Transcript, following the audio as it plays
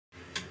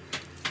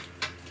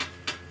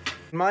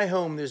In my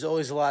home, there's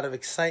always a lot of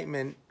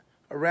excitement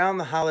around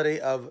the holiday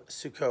of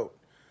Sukkot.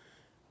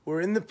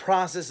 We're in the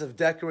process of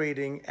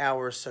decorating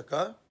our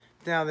Sukkah.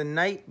 Now, the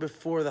night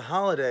before the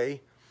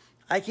holiday,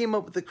 I came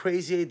up with the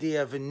crazy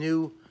idea of a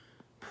new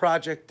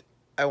project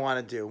I want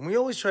to do. And we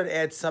always try to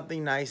add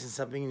something nice and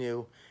something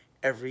new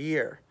every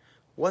year.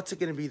 What's it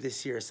going to be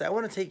this year? So I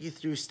want to take you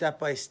through step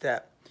by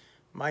step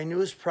my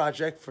newest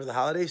project for the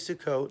holiday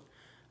Sukkot.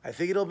 I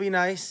think it'll be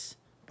nice,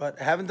 but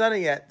I haven't done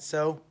it yet,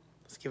 so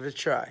let's give it a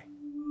try.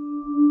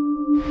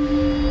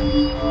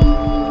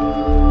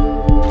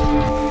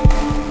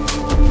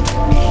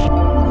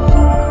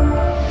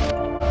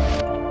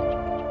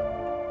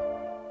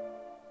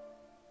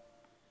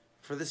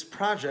 For this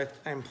project,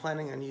 I'm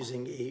planning on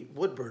using a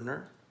wood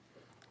burner,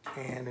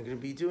 and I'm going to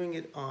be doing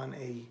it on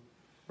a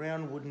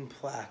round wooden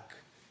plaque.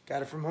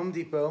 Got it from Home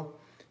Depot,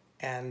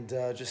 and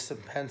just some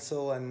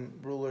pencil and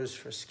rulers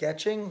for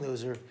sketching.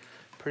 Those are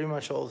pretty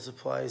much all the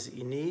supplies that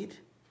you need,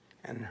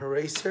 and an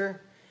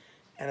eraser.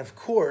 And of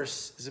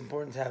course, it's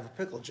important to have a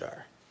pickle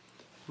jar.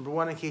 Number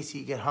one, in case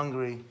you get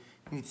hungry, you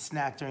need to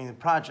snack during the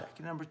project.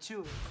 And number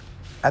two,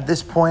 at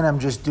this point, I'm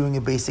just doing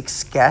a basic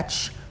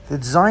sketch. The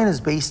design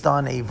is based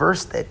on a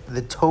verse that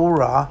the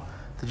Torah,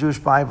 the Jewish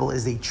Bible,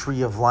 is a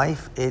tree of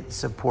life. It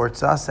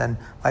supports us and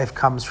life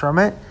comes from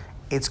it.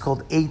 It's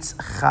called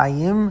Eitz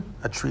Chaim,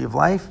 a tree of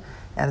life.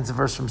 And it's a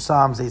verse from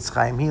Psalms, Eitz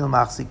Chaim hi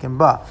l'machzikim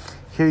ba.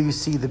 Here you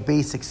see the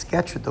basic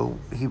sketch with the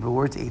Hebrew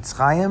words, Eitz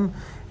Chaim,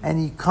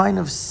 and you kind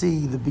of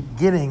see the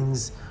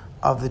beginnings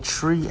of the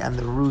tree and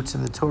the roots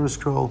in the Torah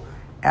scroll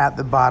at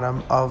the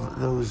bottom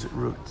of those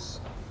roots.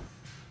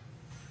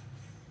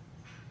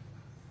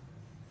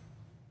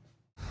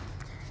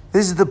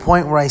 This is the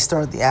point where I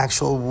start the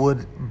actual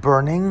wood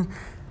burning.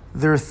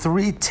 There are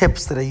three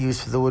tips that I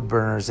use for the wood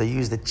burners. I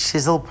use the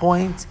chisel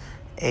point,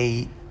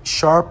 a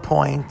sharp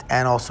point,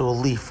 and also a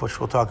leaf, which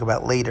we'll talk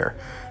about later.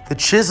 The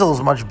chisel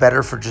is much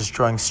better for just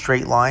drawing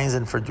straight lines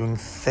and for doing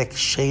thick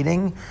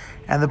shading.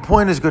 And the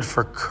point is good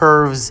for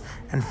curves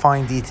and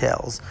fine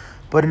details.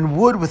 But in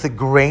wood with a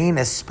grain,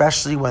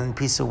 especially when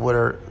pieces of wood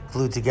are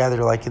glued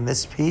together, like in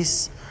this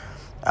piece,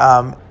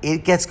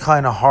 it gets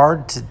kind of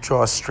hard to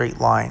draw a straight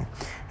line.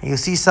 And you'll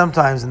see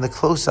sometimes in the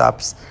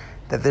close-ups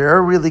that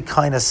they're really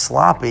kind of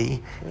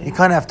sloppy. You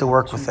kind of have to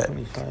work with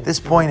it. This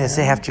point is,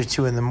 say, after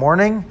 2 in the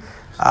morning.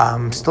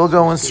 Still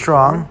going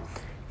strong.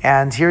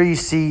 And here you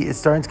see it's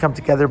starting to come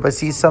together, but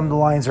see some of the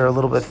lines are a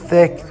little bit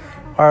thick,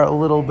 are a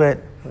little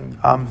bit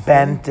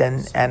bent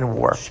and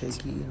warped.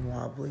 Shaky and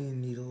wobbly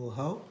and need a little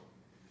help.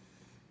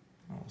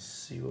 We'll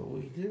see what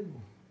we do.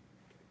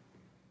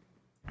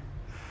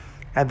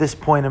 At this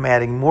point, I'm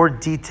adding more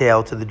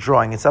detail to the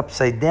drawing. It's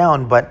upside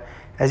down, but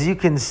as you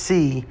can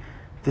see,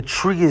 the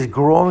tree is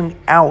growing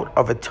out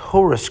of a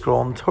Torah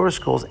scroll, and the Torah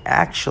scroll is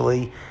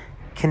actually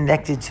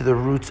connected to the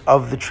roots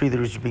of the tree that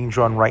is being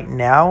drawn right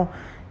now,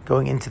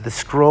 going into the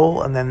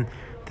scroll, and then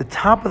the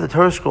top of the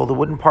Torah scroll, the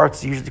wooden parts,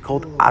 is usually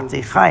called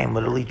Atei Chaim,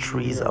 literally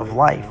trees of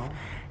life.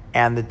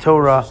 And the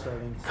Torah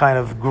kind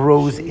of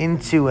grows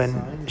into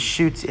and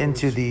shoots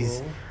into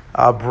these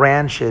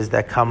branches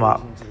that come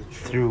up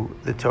through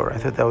the Torah. I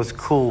thought that was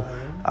cool,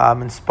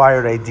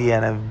 inspired idea,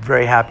 and I'm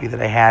very happy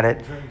that I had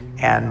it.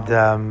 And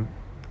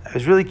I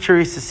was really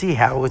curious to see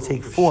how it would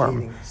take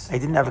form. I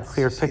didn't have a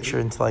clear picture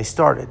until I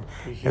started.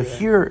 Now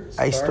here,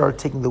 I started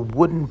taking the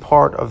wooden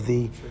part of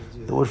the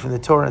wood from the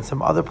Torah and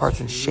some other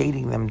parts and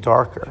shading them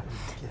darker.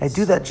 And I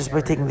do that just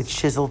by taking the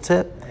chisel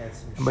tip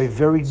and by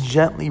very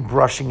gently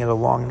brushing it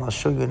along. And I'll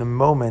show you in a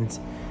moment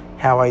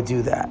how I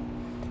do that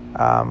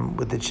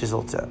with the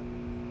chisel tip.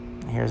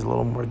 Here's a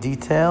little more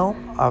detail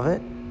of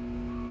it.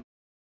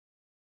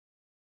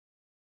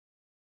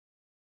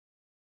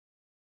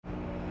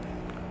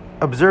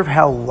 Observe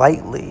how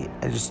lightly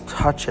I just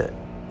touch it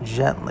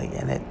gently,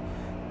 and it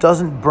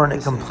doesn't burn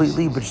it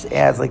completely, but just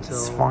adds like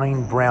this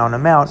fine brown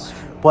amount.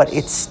 But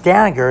it's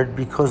staggered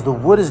because the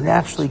wood is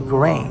naturally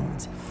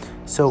grained.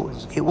 So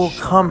it will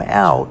come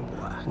out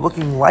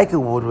looking like a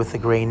wood with a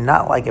grain,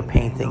 not like a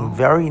painting.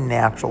 Very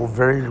natural,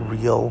 very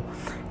real,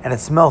 and it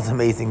smells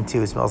amazing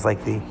too. It smells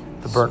like the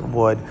burnt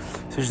wood.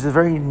 So it's just a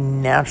very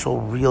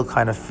natural, real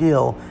kind of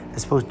feel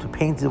as opposed to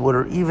painted wood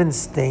or even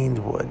stained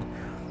wood.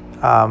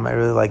 I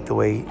really like the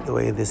way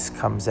this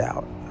comes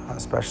out,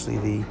 especially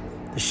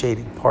the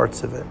shaded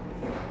parts of it.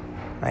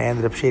 I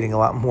ended up shading a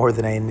lot more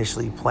than I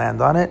initially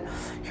planned on it.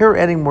 Here we're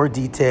adding more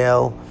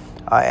detail,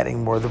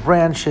 adding more of the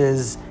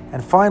branches,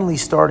 and finally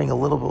starting a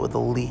little bit with the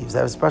leaves. I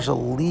have a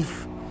special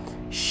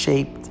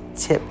leaf-shaped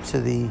tip to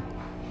the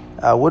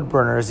wood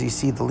burner. As you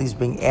see the leaves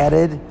being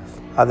added.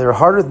 They're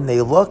harder than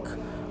they look,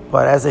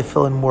 but as I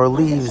fill in more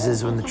leaves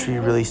is when the tree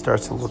really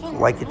starts to look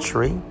like a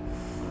tree.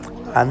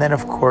 And then,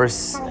 of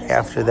course,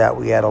 after that,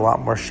 we add a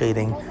lot more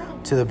shading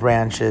to the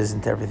branches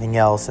and to everything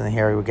else. And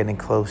here we're getting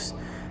close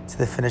to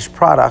the finished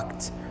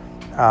product.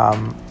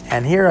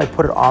 And here I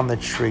put it on the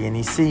tree. And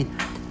you see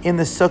in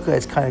the sukkah,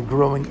 it's kind of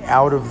growing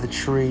out of the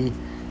tree.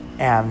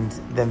 And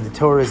then the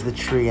Torah is the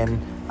tree.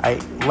 And I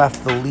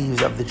left the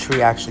leaves of the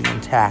tree actually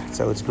intact.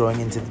 So it's growing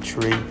into the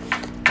tree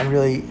and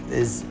really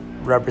is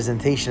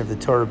representation of the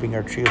Torah being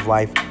our tree of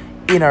life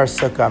in our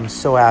sukkah. I'm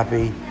so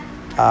happy.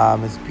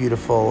 It's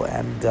beautiful,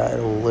 and it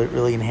will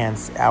really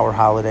enhance our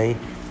holiday.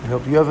 I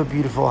hope you have a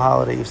beautiful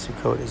holiday of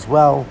Sukkot as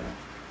well.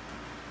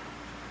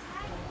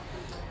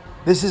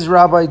 This is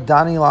Rabbi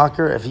Donnie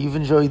Locker. If you've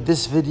enjoyed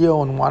this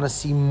video and want to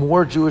see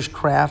more Jewish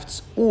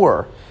crafts,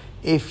 or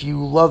if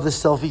you love the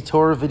Selfie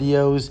Torah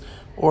videos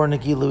or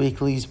Nagila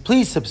Weeklies,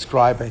 please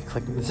subscribe by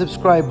clicking the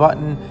subscribe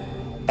button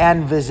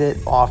and visit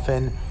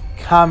often.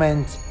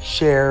 Comment,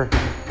 share,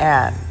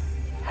 and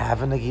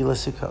have a Nagila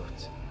Sukkot.